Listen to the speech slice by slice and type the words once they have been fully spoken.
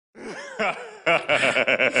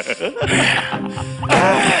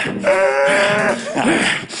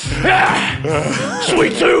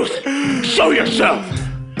Sweet Tooth, show yourself.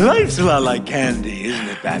 Life's a lot like candy, isn't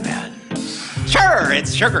it, Batman? Sure,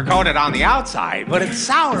 it's sugar-coated on the outside, but it's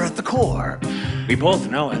sour at the core. We both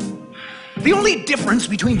know it. The only difference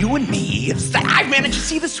between you and me is that I've managed to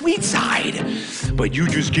see the sweet side. But you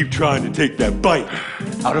just keep trying to take that bite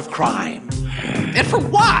Out of crime. And for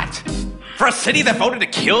what? For a city that voted to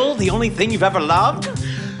kill the only thing you've ever loved?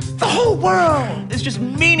 The whole world is just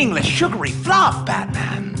meaningless, sugary fluff,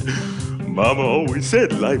 Batman. Mama always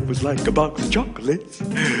said life was like a box of chocolates.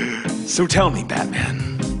 So tell me,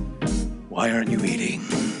 Batman, why aren't you eating?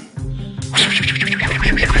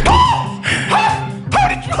 How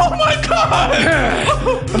did you? Oh my God!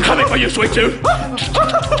 I'm coming for you, Sweet Tooth.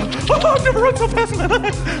 I've never run so fast in my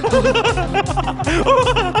life.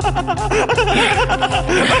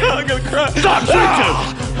 I'm gonna cry. Stop, Sweet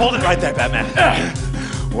Tooth. Hold it right there, Batman.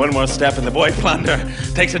 One more step and the boy Plunder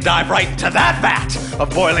takes a dive right into that vat of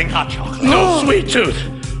boiling hot chocolate. No, Sweet Tooth.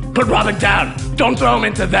 Put Robin down. Don't throw him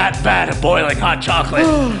into that vat of boiling hot chocolate.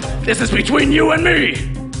 This is between you and me.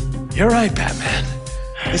 You're right, Batman.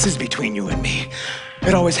 This is between you and me.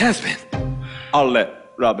 It always has been. I'll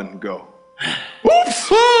let Robin go. Oops!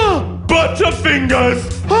 Butterfingers!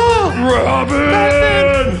 Robin!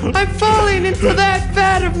 Batman, I'm falling into that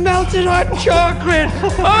vat of melted hot chocolate.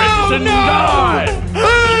 Oh, Rinse and no!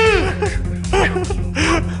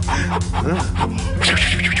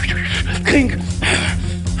 Clink.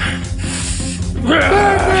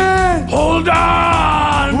 Batman! Hold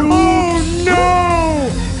on! Oh, no!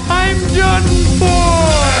 I'm done for!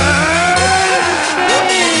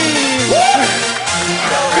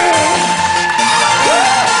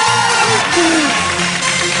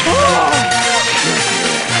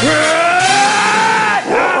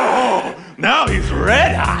 Now he's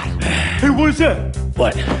red hot. Hey, what's that?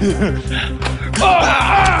 What?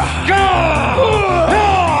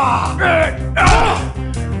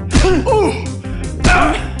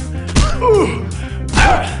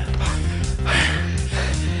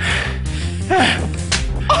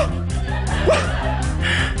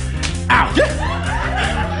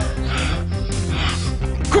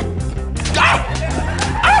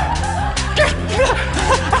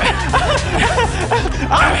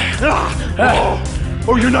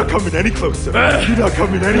 Oh, you're not coming any closer. You're not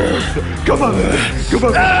coming any closer. Come on, man. Come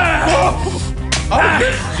on. Oh,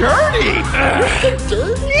 you're dirty.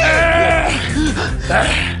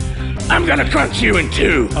 I'm gonna crunch you in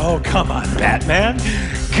two. Oh, come on, Batman.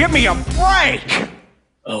 Give me a break.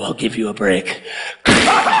 Oh, I'll give you a break.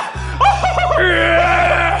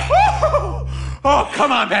 Oh,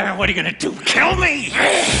 come on, Batman. What are you gonna do? Kill me?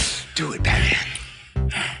 Do it, Batman.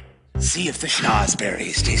 See if the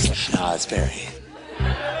schnozberries taste like schnozberries.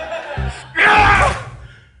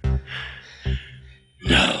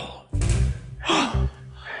 No.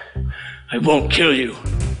 I won't kill you.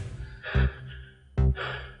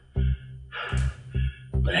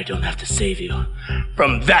 But I don't have to save you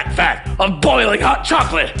from that vat of boiling hot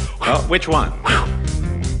chocolate. Oh, which one? Oh,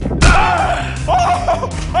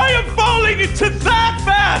 I am falling into that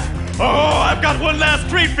vat! Oh, I've got one last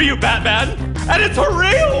treat for you, Batman! And it's a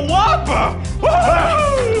real whopper!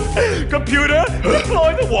 Woo-hoo! Computer,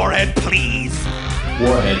 deploy the warhead, please!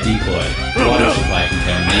 Warhead deployed. Water supply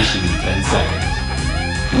contamination in 10 seconds.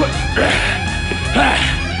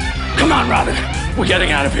 Come on, Robin. We're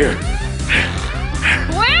getting out of here.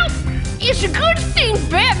 Well, it's a good thing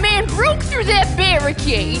Batman broke through that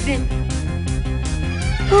barricade.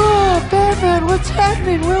 Oh, Batman, what's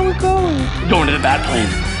happening? Where are we going? We're going to the Batplane,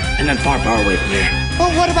 and then far, far away from here.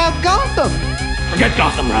 Well, what about Gotham? Forget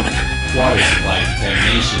Gotham, Robin. Water supply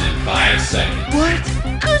contamination in 5 seconds. What?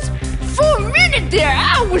 'Cause for a minute there,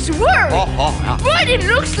 I was worried. But it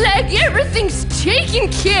looks like everything's taken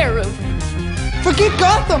care of. Forget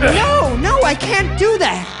Gotham. No, I can't do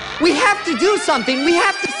that. We have to do something. We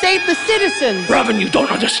have to save the citizens. Robin, you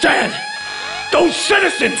don't understand. Those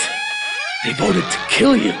citizens, they voted to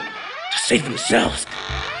kill you, to save themselves.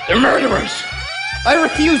 They're murderers. I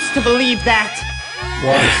refuse to believe that.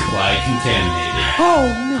 Water supply contaminated. Oh,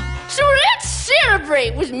 no. So let's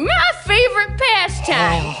celebrate with my favorite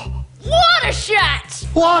pastime. Water shots.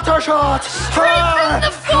 Water shots. Straight from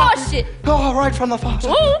the faucet. Oh, right from the faucet.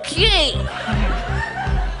 Okay.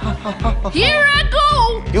 Here I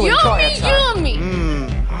go. You enjoy Yummy, it, son. yummy.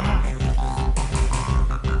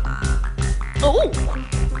 Oh.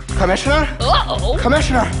 Commissioner? Uh-oh.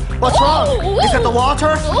 Commissioner, what's wrong? Is it the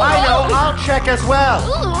water? I know, I'll check as well. Oh,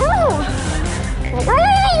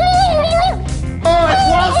 it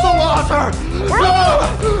was the water!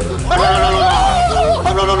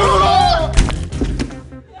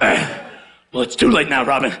 Well, it's too late now,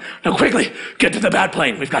 Robin. Now, quickly, get to the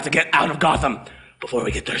Batplane. We've got to get out of Gotham. before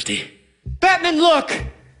we get thirsty. Batman, look!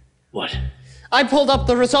 What? I pulled up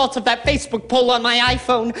the results of that Facebook poll on my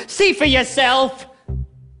iPhone. See for yourself.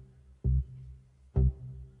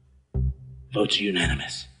 Votes are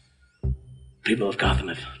unanimous. People of Gotham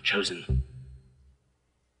have chosen.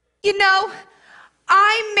 You know,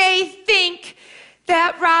 I may think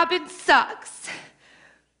that Robin sucks.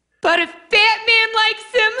 But if Batman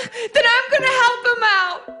likes him, then I'm gonna help him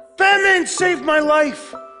out. Batman saved my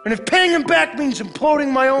life. And if paying him back means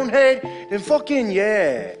imploding my own head, then fucking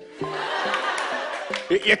yeah.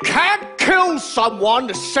 You can't kill someone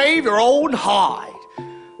to save your own hide.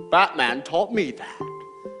 Batman taught me that.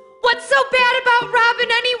 What's so bad about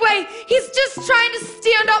Robin anyway? He's just trying to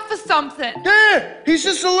stand up for something. Yeah, he's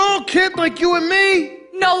just a little kid like you and me.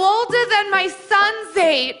 No older than my son's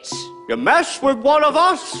age. You mess with one of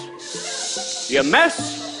us, you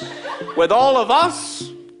mess with all of us.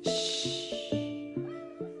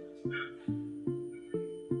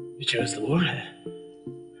 You chose the warhead.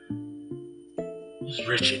 Those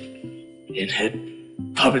wretched, pinhead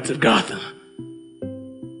puppets of Gotham.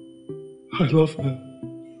 I love them.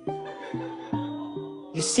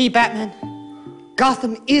 You see, Batman?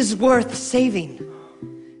 Gotham is worth saving.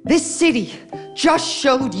 This city just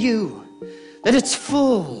showed you that it's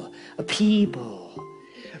full of people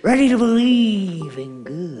ready to believe in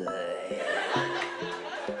good.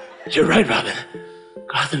 You're right, Robin.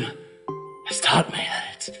 Gotham has taught me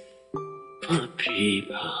that it's full of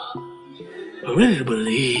people who are ready to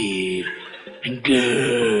believe in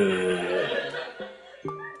good.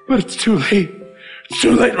 But it's too late. It's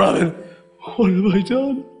too late, Robin. What have I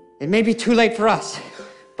done? It may be too late for us,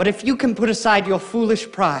 but if you can put aside your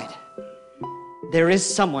foolish pride, there is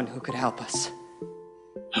someone who could help us.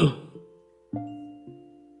 Who?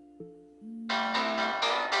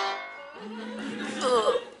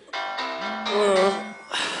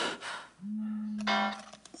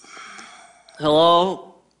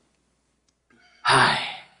 Hello? Hi,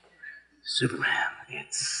 Superman.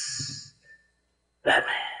 It's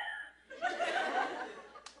Batman.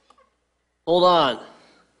 Hold on.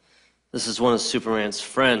 This is one of Superman's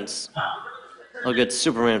friends. Oh. I'll get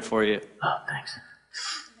Superman for you. Oh, thanks.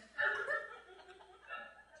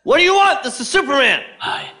 What do you want? This is Superman!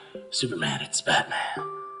 Hi, Superman. It's Batman.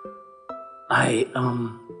 I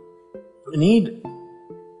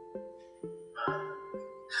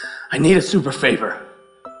need a super favor.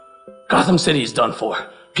 Gotham City is done for.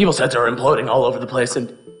 People's heads are imploding all over the place,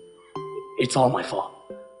 and it's all my fault.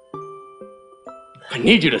 I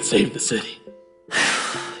need you to save the city.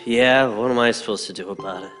 Yeah, what am I supposed to do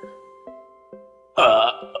about it?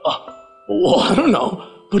 Well, I don't know,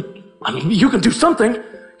 but, I mean, you can do something.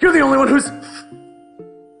 You're the only one who's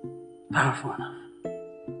powerful enough.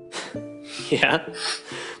 Yeah?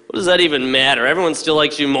 What does that even matter? Everyone still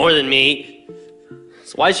likes you more than me.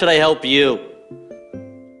 So why should I help you?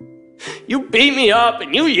 You beat me up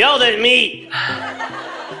and you yelled at me.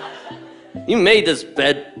 You made this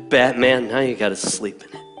bed, Batman. Now you gotta sleep in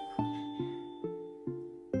it.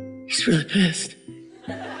 He's really pissed.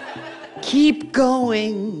 Keep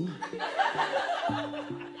going.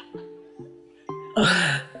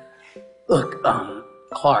 Look,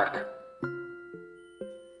 Clark.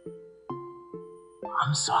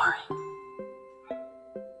 I'm sorry.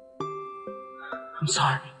 I'm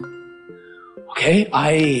sorry. Okay,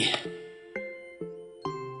 I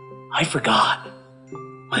forgot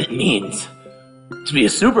what it means to be a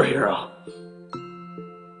superhero.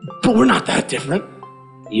 But we're not that different.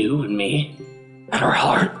 You and me, at our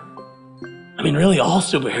heart. I mean, really, all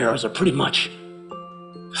superheroes are pretty much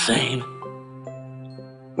the same.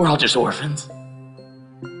 We're all just orphans.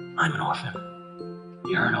 I'm an orphan.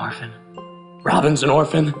 You're an orphan. Robin's an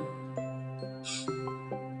orphan.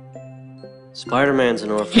 Spider-Man's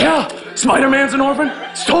an orphan. Yeah! Spider-Man's an orphan.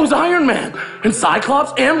 So's Iron Man. And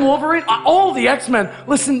Cyclops and Wolverine. All the X-Men.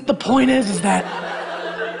 Listen, the point is that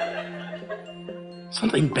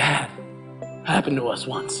something bad happened to us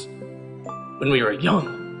once when we were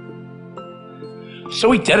young. So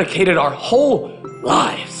we dedicated our whole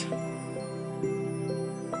lives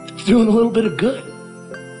to doing a little bit of good.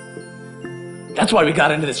 That's why we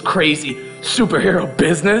got into this crazy superhero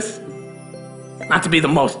business. Not to be the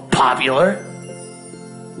most popular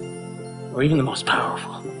or even the most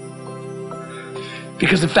powerful.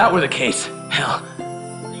 Because if that were the case, hell,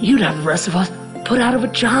 you'd have the rest of us put out of a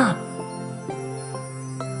job.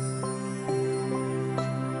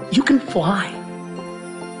 You can fly.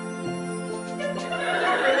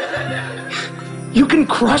 You can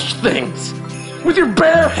crush things with your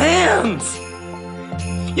bare hands.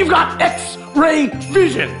 You've got X-ray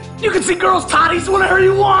vision. You can see girls' toddies whenever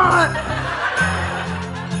you want.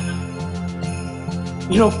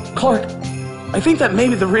 You know, Clark, I think that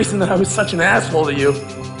maybe the reason that I was such an asshole to you,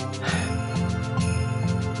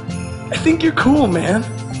 I think you're cool, man.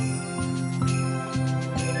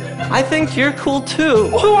 I think you're cool too.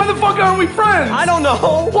 Well, why the fuck aren't we friends? I don't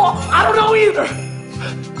know. Well, I don't know either.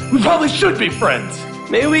 We probably should be friends.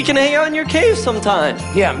 Maybe we can hang out in your cave sometime.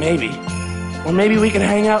 Yeah, maybe. Or maybe we can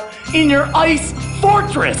hang out in your ice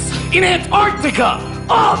fortress in Antarctica.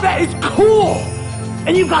 Oh, that is cool.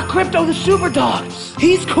 And you've got Crypto the super dog.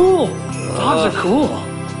 He's cool. Dogs are cool.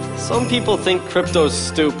 Some people think Crypto's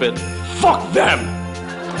stupid. Fuck them.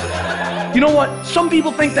 You know what? Some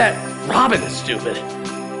people think that Robin is stupid.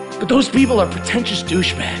 But those people are pretentious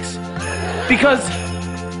douchebags. Because,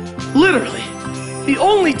 literally, the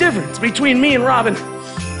only difference between me and Robin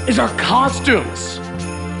is our costumes.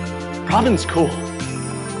 Robin's cool.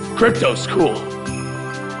 Crypto's cool.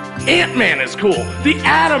 Ant-Man is cool. The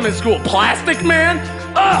Atom is cool. Plastic Man?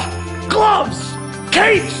 Gloves!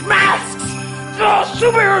 Capes! Masks!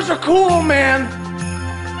 Superheroes are cool, man!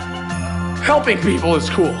 Helping people is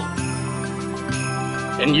cool.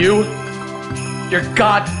 And you're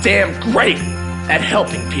goddamn great at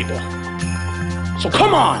helping people. So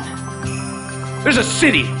come on! There's a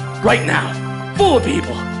city right now full of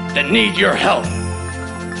people that need your help.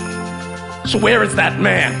 So where is that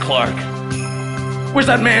man, Clark? Where's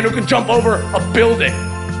that man who can jump over a building?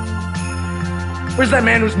 Where's that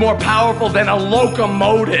man who's more powerful than a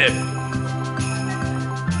locomotive?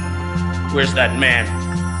 Where's that man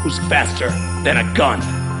who's faster than a gun?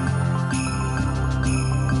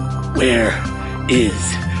 Where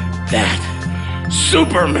is that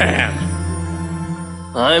Superman?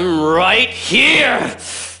 I'm right here!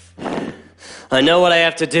 I know what I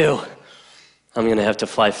have to do. I'm gonna have to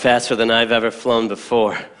fly faster than I've ever flown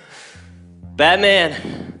before.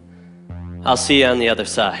 Batman, I'll see you on the other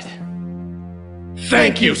side.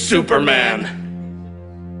 Thank you, Superman!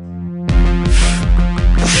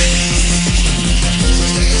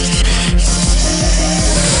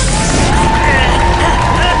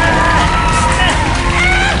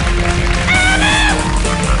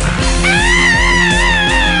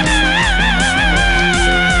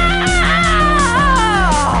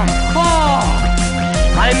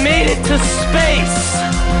 To space.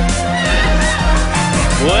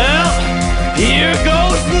 Well, here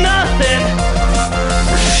goes nothing.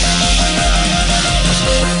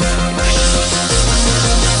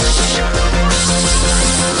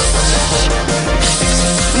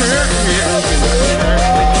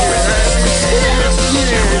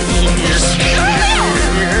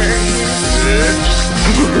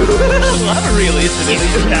 I'm really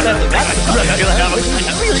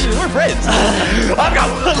we're friends. I've got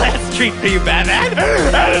one last treat for you, Batman,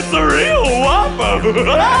 and it's a real whopper.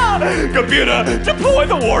 Computer, deploy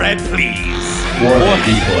the warhead, please. Warhead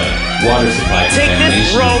deploy. Water supply Take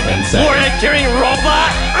this contamination rope, 10 seconds. warhead-carrying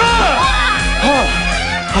robot.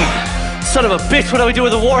 Son of a bitch, what do we do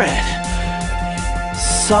with the warhead?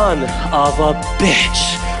 Son of a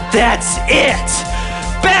bitch. That's it.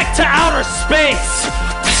 Back to outer space.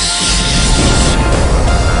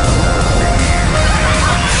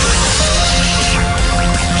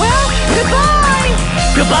 Goodbye!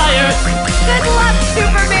 Goodbye, Earth. Good luck,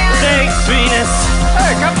 Superman! Thanks, Venus.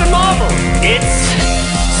 Hey, Captain Marvel. It's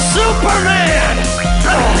Superman!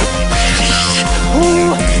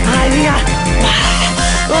 Ooh,